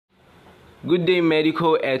Good day,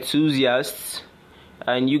 medical enthusiasts,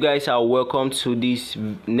 and you guys are welcome to this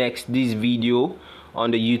video on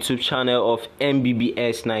the YouTube channel of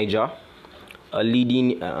MBBS Niger, a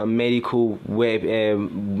leading medical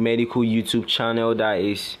YouTube channel that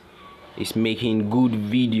is making good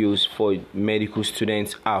videos for medical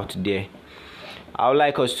students out there. I would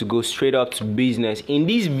like us to go straight up to business. In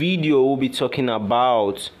this video, we'll be talking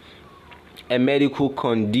about a medical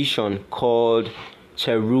condition called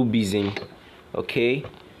cherubism. Okay,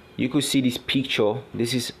 you could see this picture.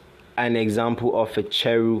 This is an example of a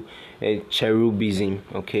cherubism.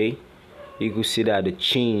 Okay, you could see that the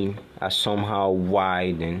chin are somehow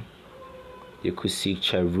widened. You could see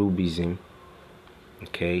cherubism.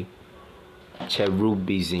 Okay,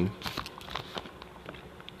 cherubism.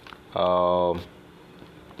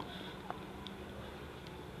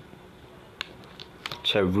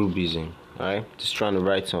 Cherubism. All right, just trying to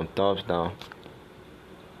write some thoughts down.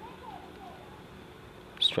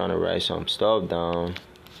 Trying to write some stuff down.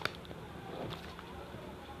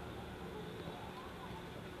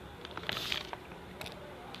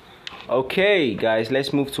 Okay, guys,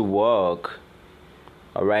 let's move to work.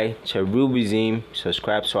 All right, cherubism.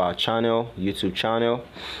 Subscribe to our channel, YouTube channel.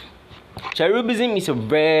 Cherubism is a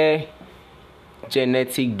rare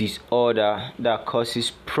genetic disorder that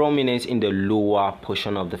causes prominence in the lower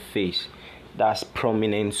portion of the face. That's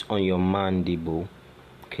prominence on your mandible.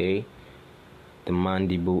 Okay. The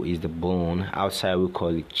mandible is the bone. Outside we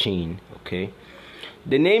call it chin. Okay.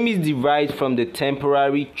 The name is derived from the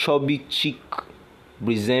temporary chubby-cheeked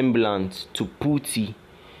resemblance to putti,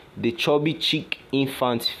 the chubby-cheeked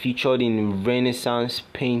infants featured in Renaissance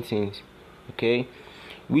paintings. Okay,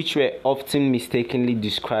 which were often mistakenly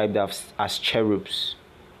described as cherubs.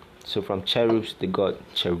 So from cherubs they got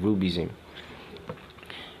cherubism.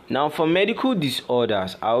 Now, for medical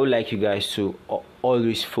disorders, I would like you guys to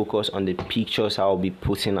always focus on the pictures I will be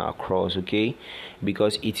putting across, okay?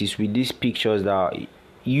 Because it is with these pictures that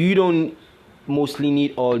you don't mostly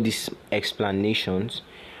need all these explanations.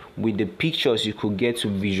 With the pictures, you could get to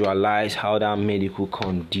visualize how that medical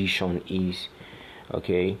condition is,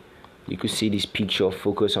 okay? You could see this picture,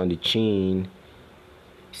 focus on the chin.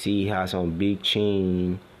 See, he has some big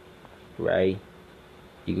chin, right?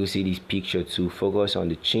 You can see this picture too. Focus on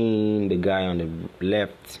the chin. The guy on the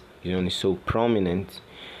left is only so prominent.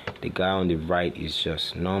 The guy on the right is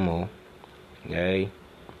just normal. Okay.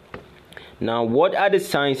 Now, what are the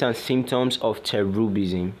signs and symptoms of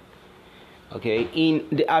cherubism? Okay. In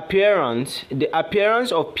the appearance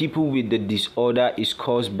of people with the disorder is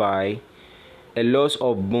caused by a loss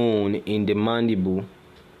of bone in the mandible,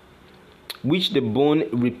 which the bone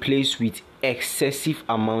replaced with excessive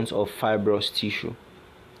amounts of fibrous tissue.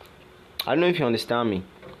 I don't know if you understand me.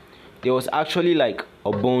 There was actually like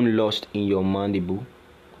a bone lost in your mandible,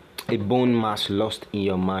 a bone mass lost in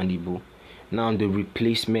your mandible. Now the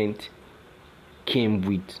replacement came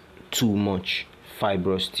with too much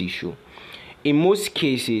fibrous tissue. In most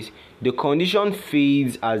cases, the condition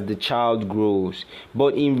fades as the child grows,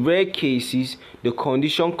 but in rare cases, the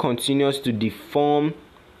condition continues to deform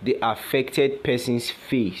the affected person's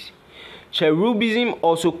face. Cherubism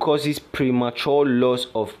also causes premature loss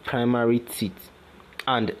of primary teeth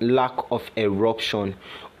and lack of eruption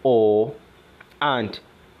or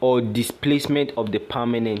displacement of the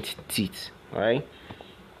permanent teeth. Right?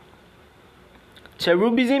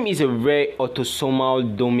 Cherubism is a rare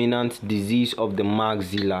autosomal dominant disease of the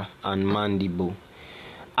maxilla and mandible.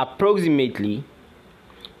 Approximately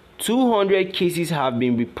 200 cases have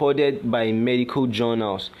been reported by medical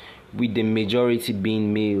journals, with the majority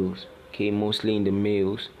being males. Okay, mostly in the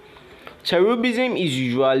males. Cherubism is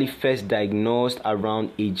usually first diagnosed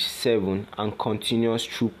around age 7 and continues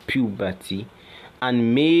through puberty,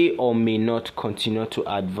 and may or may not continue to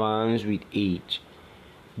advance with age.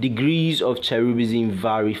 Degrees of cherubism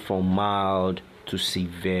vary from mild to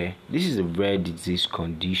severe. This is a rare disease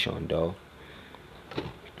condition though.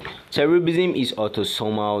 Cherubism is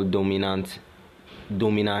autosomal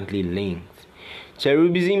dominantly linked.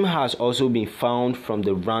 Cherubism has also been found from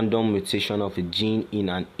the random mutation of a gene in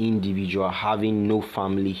an individual having no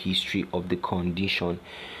family history of the condition.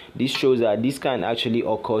 This shows that this can actually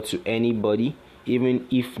occur to anybody, even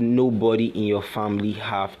if nobody in your family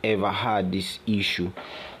have ever had this issue.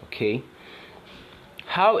 Okay.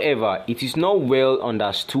 However, it is not well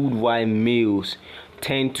understood why males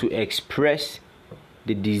tend to express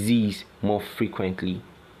the disease more frequently.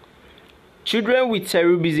 Children with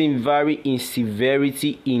cherubism vary in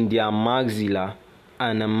severity in their maxilla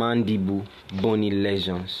and mandible bony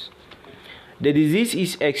lesions. The disease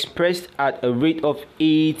is expressed at a rate of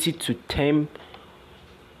 80 to 10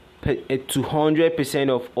 to 100%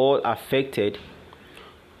 of all affected.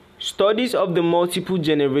 Studies of the multiple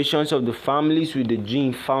generations of the families with the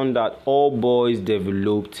gene found that all boys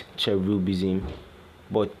developed cherubism,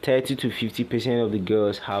 but 30 to 50% of the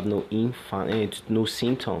girls have no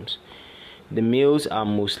symptoms. The males are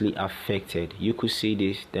mostly affected. You could see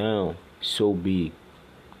this down so big.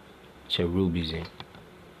 Cherubism.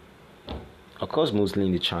 Of course, mostly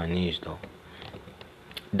in the Chinese though.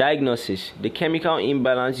 Diagnosis. The chemical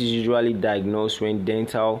imbalance is usually diagnosed when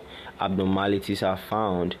dental abnormalities are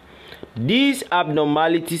found. These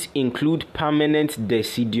abnormalities include permanent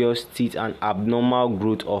deciduous teeth and abnormal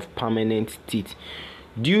growth of permanent teeth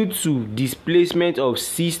due to displacement of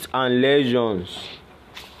cysts and lesions.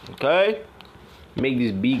 Okay? Make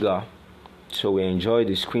this bigger so we enjoy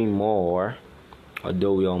the screen more,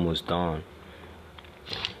 although we're almost done.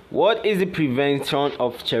 What is the prevention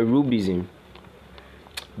of cherubism?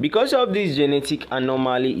 Because of this genetic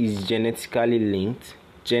anomaly is genetically linked,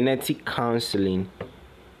 genetic counseling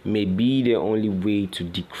may be the only way to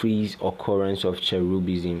decrease occurrence of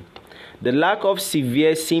cherubism. The lack of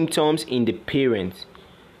severe symptoms in the parents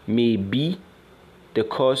may be the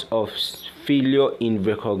cause of failure in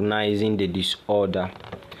recognizing the disorder.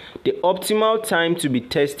 The optimal time to be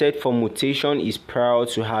tested for mutation is prior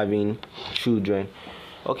to having children.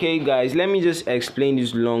 Okay guys, let me just explain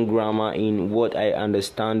this long grammar in what I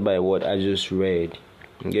understand by what I just read.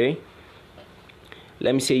 Okay,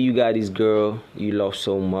 let me say you got this girl you love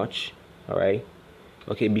so much. All right,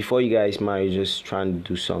 okay, before you guys marry, just trying to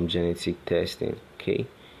do some genetic testing. Okay,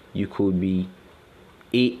 you could be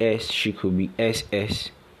AS, she could be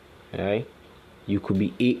SS. All right, you could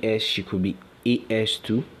be AS, she could be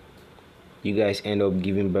AS2. You guys end up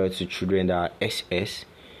giving birth to children that are SS.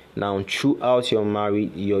 Now throughout your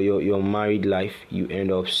married life, you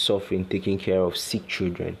end up suffering taking care of sick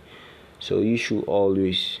children. So you should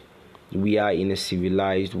always, we are in a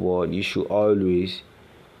civilized world, you should always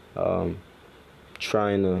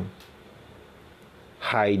trying to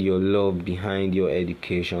hide your love behind your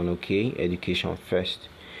education. Okay, education first,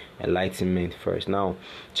 enlightenment first. Now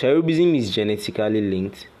cherubism is genetically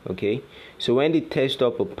linked. Okay, so when they test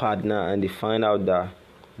up a partner and they find out that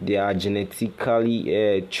there are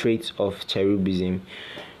genetically traits of cherubism,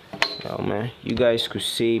 oh man, you guys could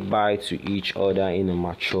say bye to each other in a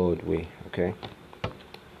matured way. Okay,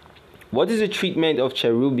 what is the treatment of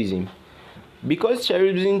cherubism? Because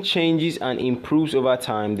cherubism changes and improves over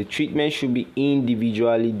time, the treatment should be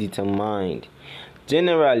individually determined.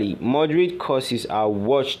 Generally, moderate causes are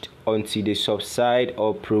watched until they subside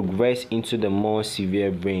or progress into the more severe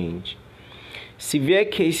range. Severe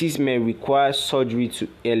cases may require surgery to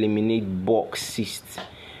eliminate bulk cysts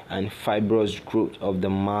and fibrous growth of the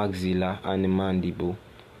maxilla and the mandible.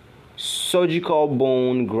 Surgical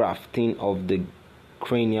bone grafting of the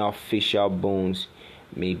cranial facial bones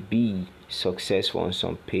may be successful on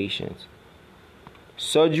some patients.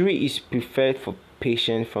 Surgery is preferred for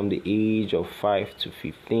patients from the age of 5 to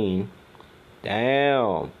 15.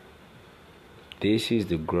 Damn, this is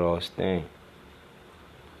the gross thing.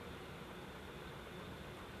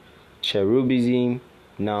 Cherubism,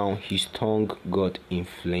 now his tongue got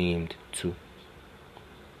inflamed too.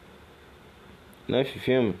 Now if you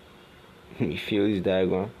feel me, you feel this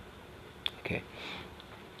diagram.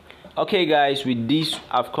 Okay guys, with this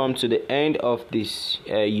I've come to the end of this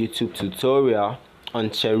YouTube tutorial on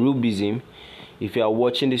cherubism. If you are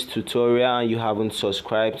watching this tutorial and you haven't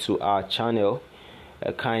subscribed to our channel,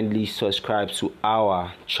 kindly subscribe to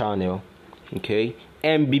our channel. Okay,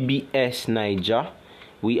 MBBS Niger.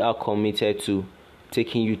 We are committed to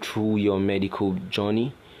taking you through your medical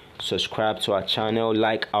journey. Subscribe to our channel,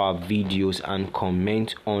 like our videos, and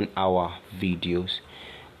comment on our videos.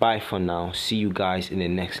 Bye for now. See you guys in the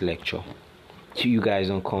next lecture. So you guys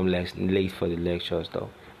don't come late for the lectures though.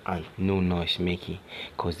 And no noise making,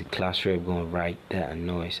 because the class rep gonna write that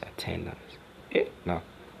noise attendance. No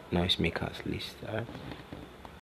noise makers list. Alright.